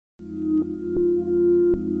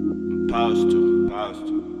Like I'm supposed to.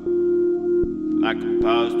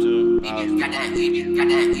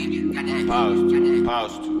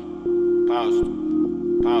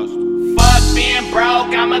 Fuck being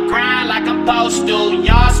broke, I'ma grind like I'm supposed to.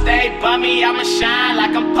 Y'all stay bummy, I'ma shine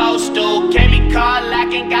like I'm supposed to. Can't be caught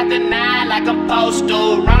lacking, got the 9 like I'm supposed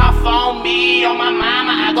to. Run off on me, on my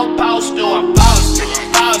mama, I go postal. I'm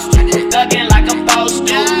supposed to, thuggin' like I'm supposed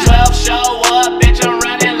to. 12 show up, bitch, I'm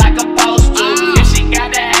running like I'm supposed to. If she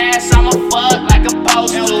got the ass, I'ma fuck like I'm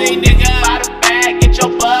supposed to. Nigga, buy the bag, get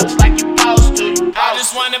your bucks like you supposed to. I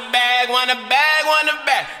just want a bag, want a bag, want a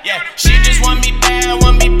bag. Yeah, she just want me bad,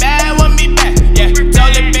 want me bad, want me back. Yeah,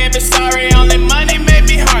 told her baby sorry, only money made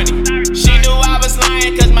me horny. She knew I was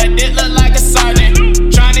lying cause my dick looked like a sergeant.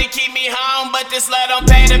 Tryna keep me home, but this love don't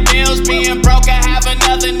pay the bills. Being broke, I have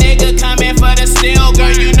another nigga coming for the steal.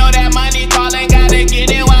 Girl, you know that money calling, gotta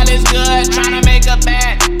get it while it's good. Tryna make a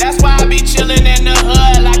bag, that's why I be chillin' in the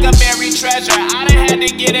hood like a buried treasure. I done had to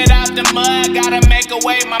get it out the mud, gotta make a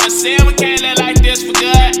way. Mama said we can't live like this for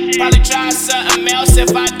good. Probably try something else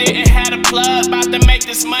if I didn't have a plug. About to make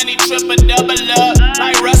this money triple double up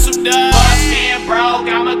like Russell does. Fuck being broke,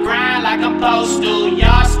 I'ma grind like I'm supposed to.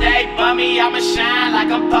 Y'all stay bummy, I'ma shine like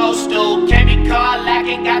I'm supposed to. Can't be caught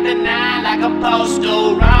lacking, got the 9 like I'm supposed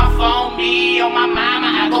to. Run off on me, on my mama,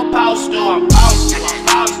 I go postal. I'm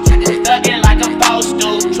supposed to, thuggin' like I'm supposed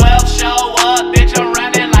to. 12 show up, bitch, I'm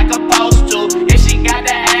running like I'm supposed to. If she got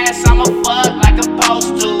the ass, I'ma fuck like I'm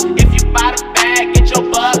supposed to. If you buy the bag, get your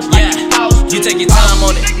bucks like you supposed to. You take your time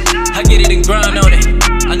on it, I get it and grind on it.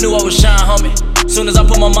 I knew I would shine, homie, soon as I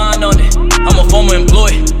put my mind on it. I'm a former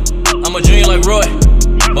employee, I'm a junior like Roy,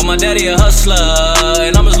 but my daddy a hustler,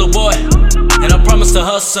 and I'm his little boy. And I promise to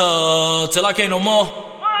hustle till I can't no more.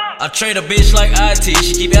 I trade a bitch like IT,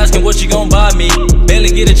 she keep asking what you gon' buy me. Barely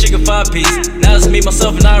get a chicken 5-piece, now it's me,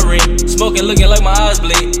 myself, and Irene. Smoking, looking like my eyes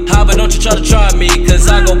bleed. How but don't you try to try me, cause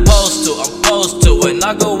I go postal, I'm supposed to. And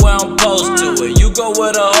I go where I'm supposed to. And you go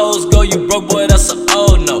where the hoes go, you broke boy, that's a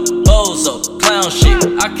oh no. Bozo, clown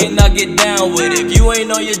shit, I cannot get down with it. If you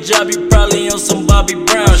ain't on your job, you probably on some Bobby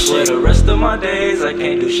Brown shit. For the rest of my days, I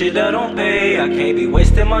can't do shit that don't pay. I can't be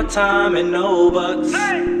wasting my time and no bucks.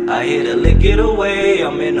 I hit a lick it away,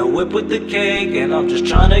 I'm in a whip with the cake, and I'm just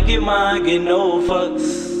tryna get mine, get no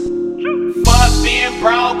fucks. Fuck being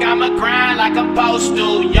broke, I'ma grind like I'm supposed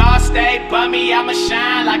to. Y'all stay bummy, I'ma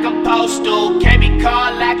shine like I'm supposed to. Can't be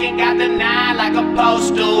caught lacking, got the 9 like I'm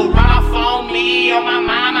supposed to. Run off on me, on my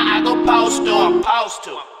mama, I go postal. I'm supposed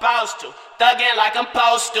to, thuggin' like I'm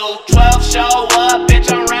supposed to. 12 show up,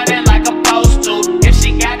 bitch, I'm running like I'm supposed to. If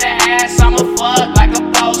she got the ass, I'ma fuck like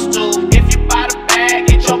I'm supposed to. If you buy the bag,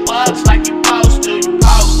 get your bucks like you